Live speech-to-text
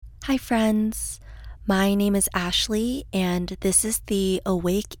Hi, friends. My name is Ashley, and this is the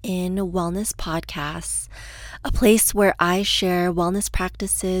Awake in Wellness podcast, a place where I share wellness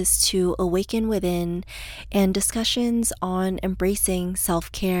practices to awaken within and discussions on embracing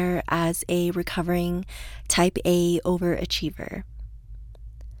self care as a recovering type A overachiever.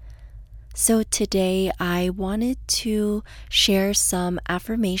 So, today I wanted to share some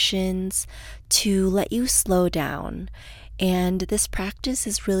affirmations to let you slow down. And this practice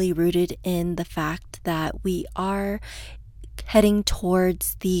is really rooted in the fact that we are heading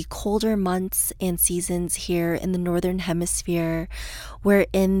towards the colder months and seasons here in the Northern Hemisphere. We're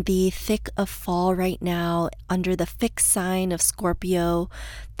in the thick of fall right now, under the fixed sign of Scorpio,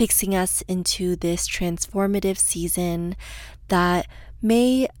 fixing us into this transformative season that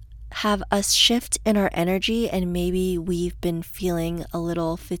may have us shift in our energy, and maybe we've been feeling a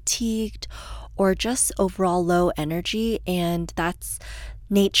little fatigued or just overall low energy, and that's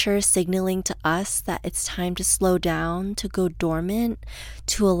nature signaling to us that it's time to slow down, to go dormant,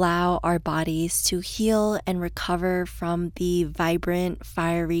 to allow our bodies to heal and recover from the vibrant,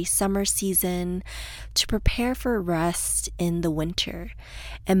 fiery summer season, to prepare for rest in the winter.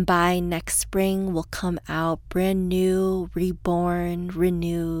 And by next spring, we'll come out brand new, reborn,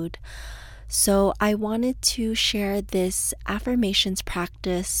 renewed. So I wanted to share this affirmations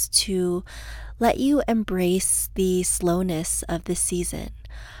practice to let you embrace the slowness of the season.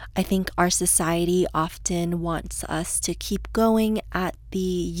 I think our society often wants us to keep going at the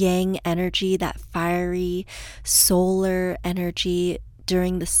yang energy, that fiery solar energy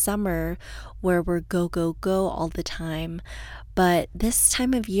during the summer where we're go, go, go all the time. But this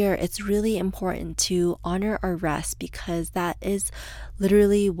time of year, it's really important to honor our rest, because that is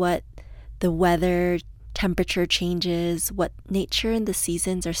literally what the weather, temperature changes, what nature and the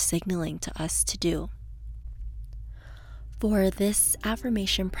seasons are signaling to us to do. For this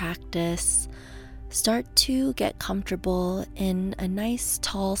affirmation practice, start to get comfortable in a nice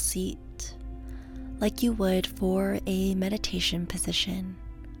tall seat, like you would for a meditation position.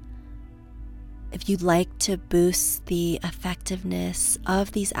 If you'd like to boost the effectiveness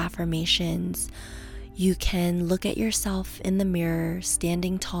of these affirmations, you can look at yourself in the mirror,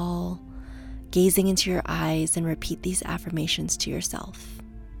 standing tall, gazing into your eyes, and repeat these affirmations to yourself.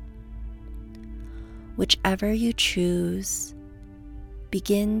 Whichever you choose,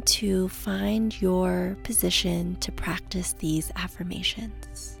 begin to find your position to practice these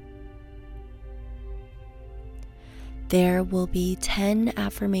affirmations. There will be 10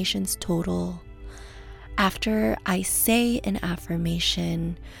 affirmations total. After I say an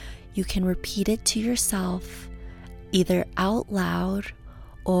affirmation, you can repeat it to yourself, either out loud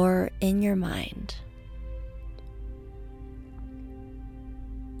or in your mind.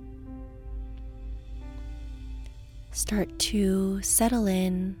 Start to settle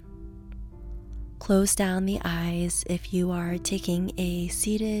in. Close down the eyes if you are taking a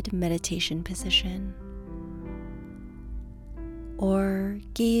seated meditation position, or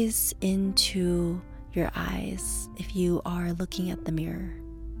gaze into your eyes if you are looking at the mirror.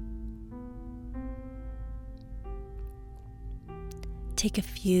 Take a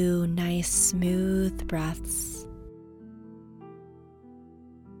few nice, smooth breaths.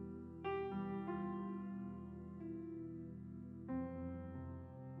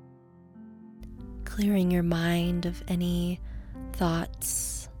 Clearing your mind of any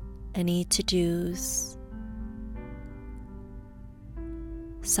thoughts, any to-dos.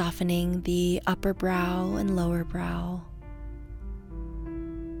 Softening the upper brow and lower brow.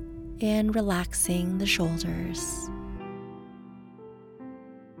 And relaxing the shoulders.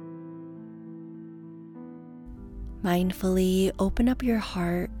 Mindfully open up your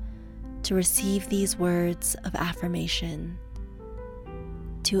heart to receive these words of affirmation,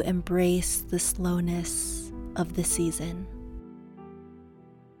 to embrace the slowness of the season.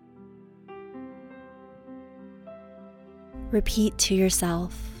 Repeat to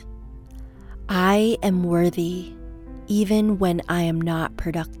yourself, I am worthy even when I am not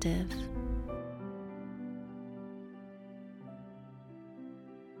productive.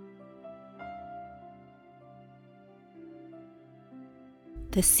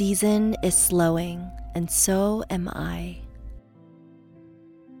 The season is slowing, and so am I.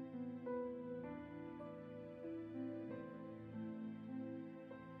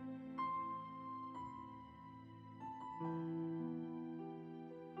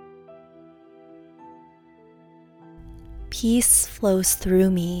 Peace flows through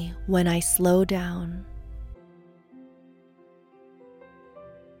me when I slow down.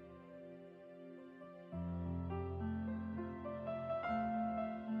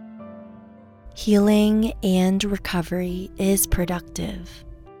 Healing and recovery is productive.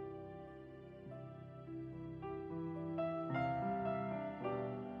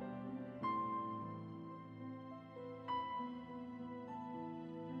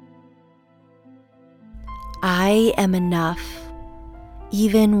 I am enough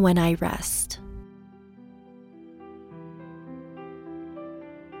even when I rest.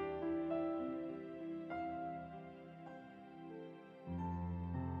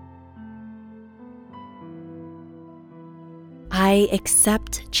 I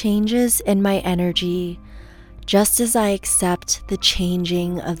accept changes in my energy just as I accept the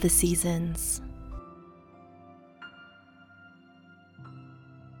changing of the seasons.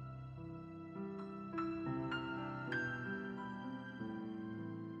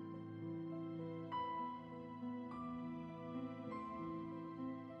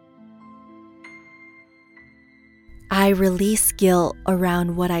 I release guilt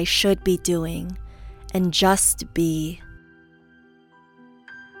around what I should be doing and just be.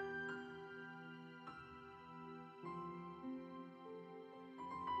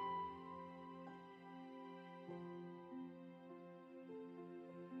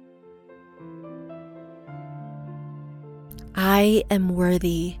 I am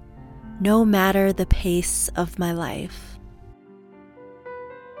worthy no matter the pace of my life.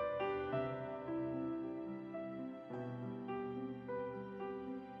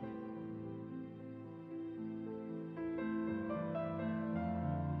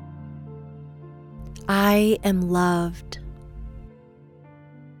 I am loved.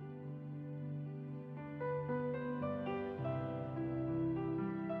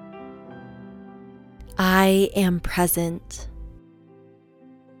 I am present.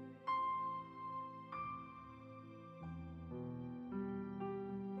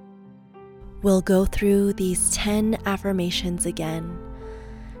 We'll go through these 10 affirmations again.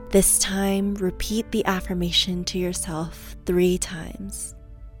 This time, repeat the affirmation to yourself 3 times.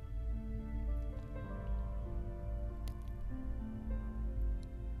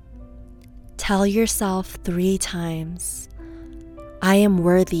 Tell yourself 3 times, I am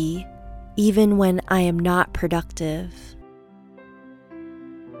worthy even when I am not productive.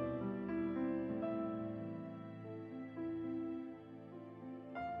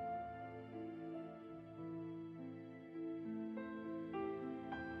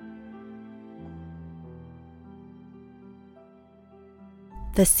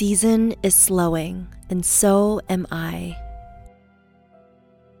 The season is slowing, and so am I.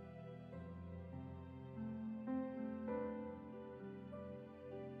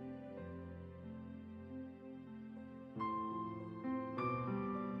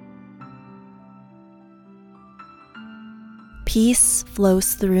 Peace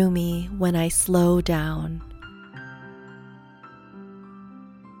flows through me when I slow down.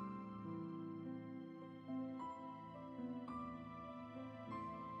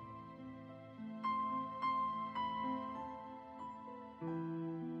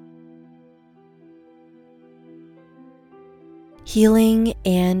 Healing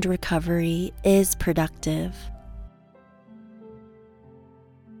and recovery is productive.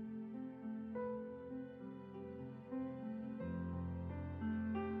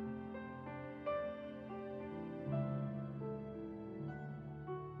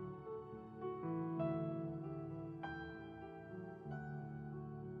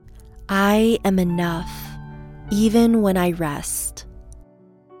 I am enough even when I rest.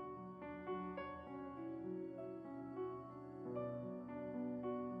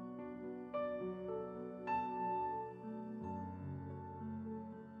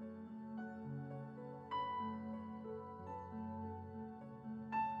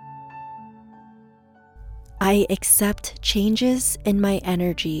 I accept changes in my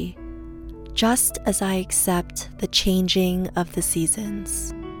energy, just as I accept the changing of the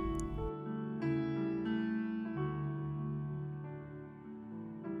seasons.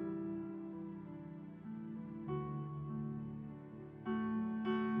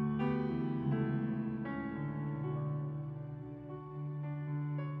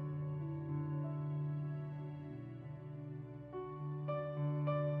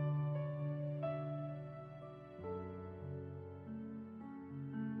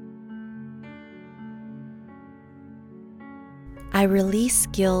 I release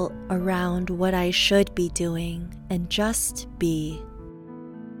guilt around what I should be doing and just be.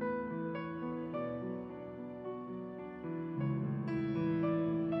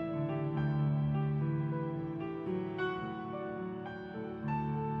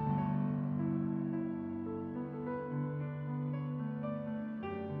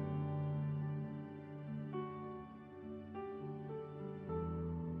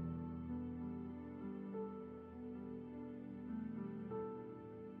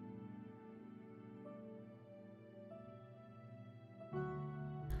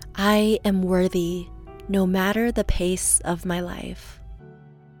 I am worthy no matter the pace of my life.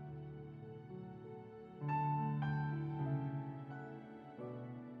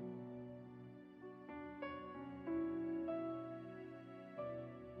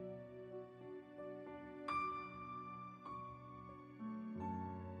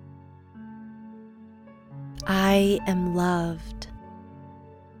 I am loved.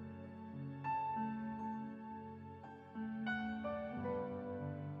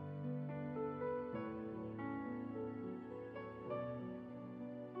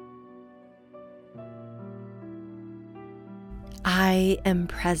 I am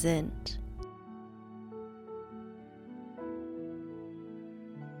present.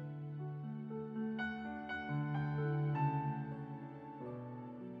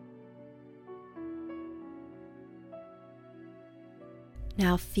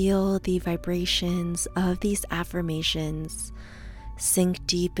 Now feel the vibrations of these affirmations sink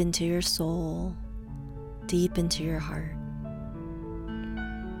deep into your soul, deep into your heart.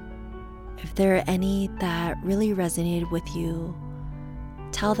 If there are any that really resonated with you,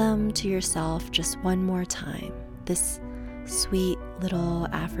 tell them to yourself just one more time, this sweet little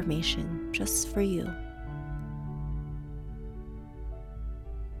affirmation just for you.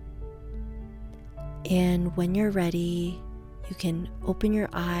 And when you're ready, you can open your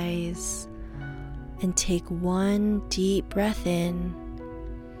eyes and take one deep breath in,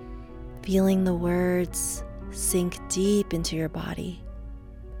 feeling the words sink deep into your body.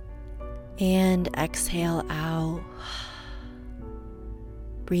 And exhale out,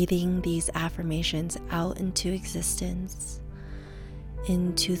 breathing these affirmations out into existence,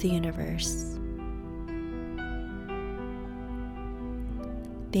 into the universe.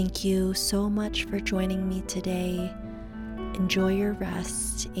 Thank you so much for joining me today. Enjoy your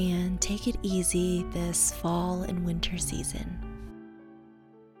rest and take it easy this fall and winter season.